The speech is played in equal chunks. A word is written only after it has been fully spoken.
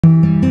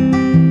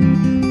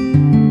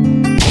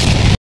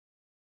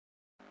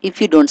If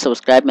you don't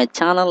subscribe my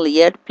channel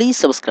yet, please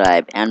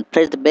subscribe and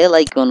press the bell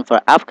icon for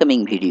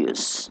upcoming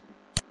videos.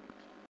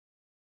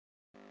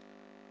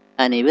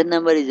 An even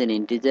number is an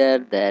integer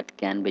that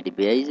can be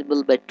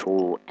divisible by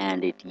 2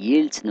 and it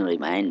yields no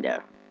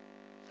remainder.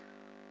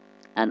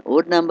 An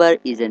odd number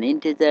is an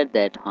integer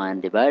that when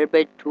divided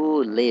by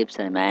 2 leaves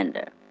a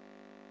remainder.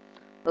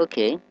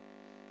 Okay,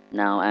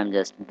 now I'm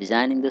just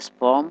designing this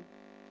form.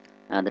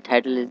 The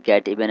title is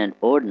Get Even and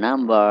Odd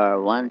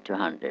Number 1 to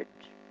 100.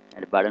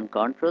 At button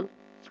control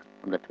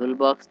from the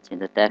toolbox,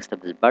 change the text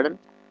of this button.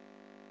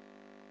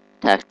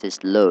 Text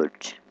is load.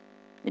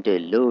 It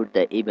will load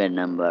the even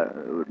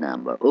number, odd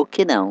number.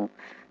 Okay, now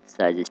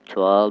size is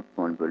 12,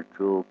 font will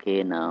true.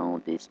 Okay,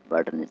 now this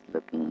button is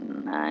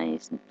looking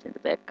nice. Change the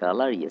back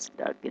color, yes,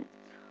 dark green.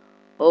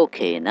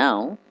 Okay,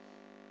 now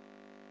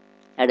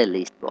add a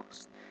list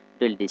box.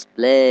 It will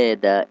display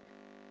the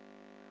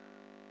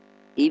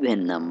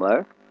even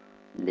number,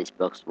 list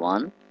box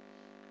 1,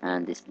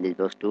 and this list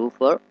box 2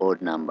 for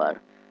odd number.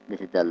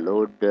 This is the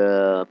load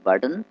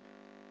button.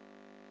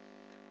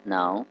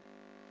 Now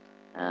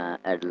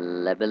at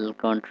label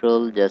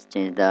control, just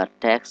change the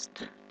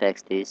text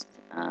is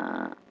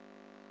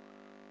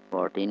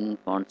 14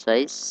 font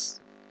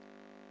size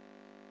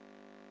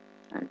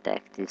and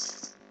text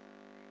is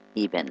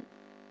even.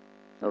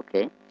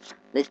 Okay,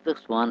 list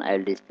box 1, I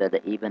will display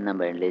the even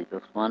number in list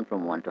box 1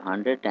 from 1 to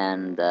 100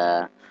 and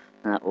the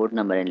odd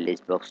number in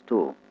list box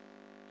 2,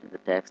 the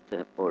text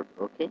odd.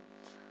 Okay,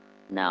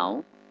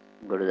 now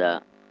go to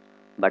the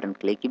button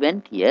click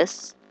event.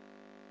 Yes,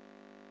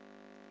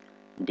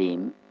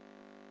 dim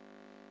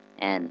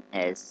n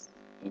as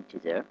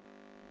integer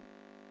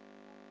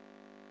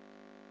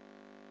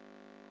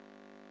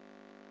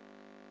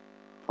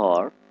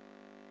for,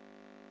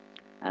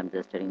 I'm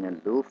just setting a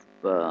loop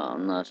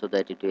so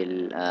that it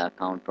will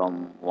count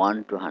from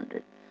 1 to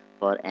 100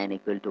 for n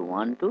equal to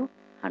 1 to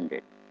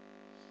 100.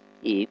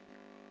 If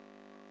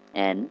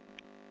n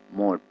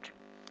mod,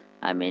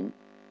 I mean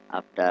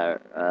after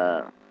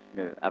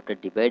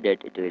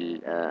divided it will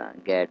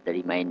get the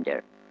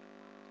remainder.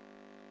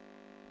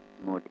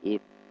 Mod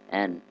if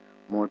n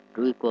mod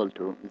 2 equal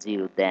to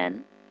 0,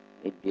 then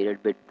if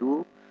divided by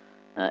 2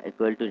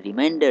 equal to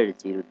remainder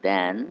 0,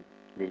 then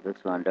this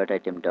box 1 dot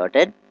item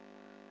dotted,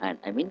 and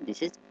I mean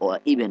this is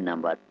even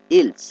number.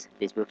 Else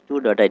this box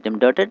 2 dot item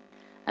dotted,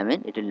 I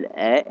mean it will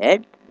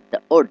add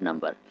the odd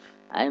number.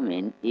 I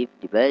mean if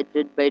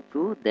divided by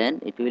 2,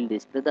 then it will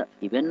display the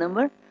even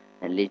number,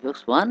 and list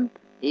box 1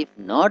 if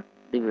not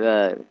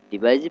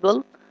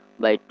divisible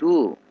by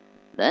 2,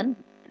 then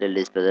it will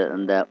display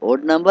the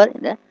odd number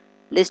in the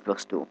list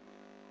box 2.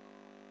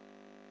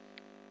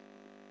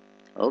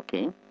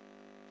 Okay,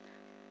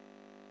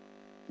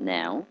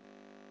 now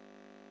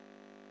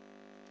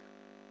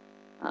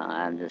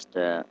I am just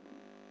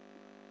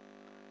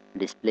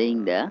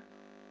displaying the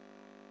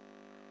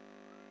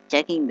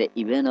checking the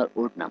even or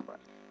odd number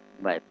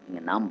by putting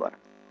a number.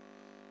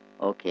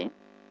 Okay,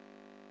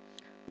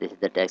 this is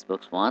the text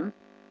box 1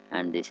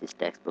 and this is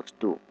text box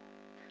 2.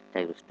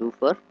 Text box 2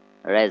 for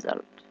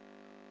result.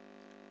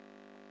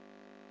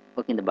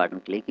 Okay, in the button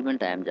click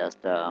event, I am just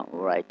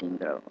writing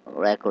the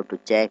record to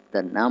check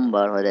the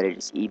number whether it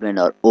is even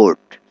or odd.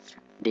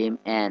 Dim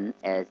n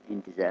as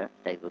integer,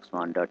 text box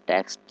 1 dot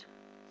text,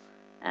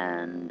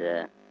 and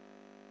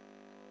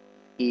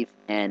if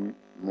n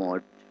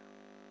mod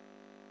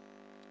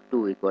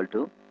 2 equal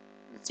to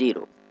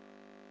 0,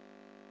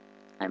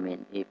 I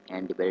mean if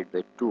n divided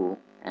by 2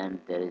 and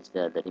there is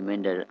the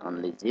remainder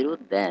only 0,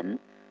 then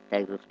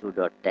text box 2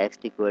 dot text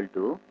equal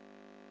to,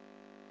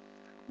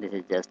 this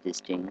is just a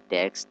string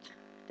text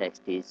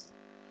is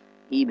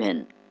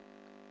even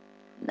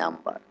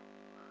number,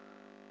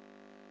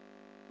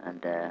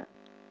 and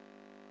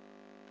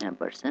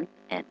ampersand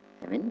n,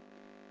 I mean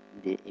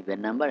the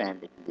even number,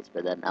 and it will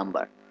display the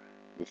number.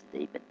 This is the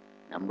even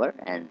number,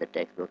 and the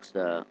text box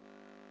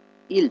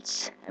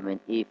else, I mean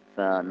if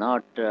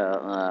not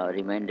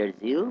remainder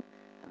 0,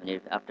 I mean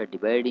if after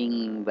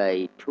dividing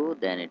by 2,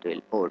 then it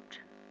will odd.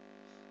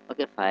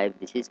 Okay, 5,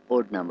 this is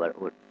odd number,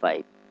 odd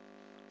 5.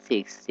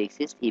 6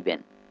 is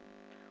even.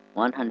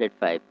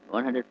 105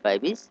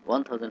 is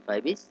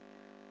 1005 is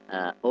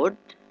odd,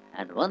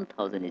 and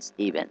 1000 is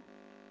even.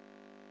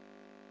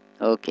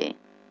 Okay,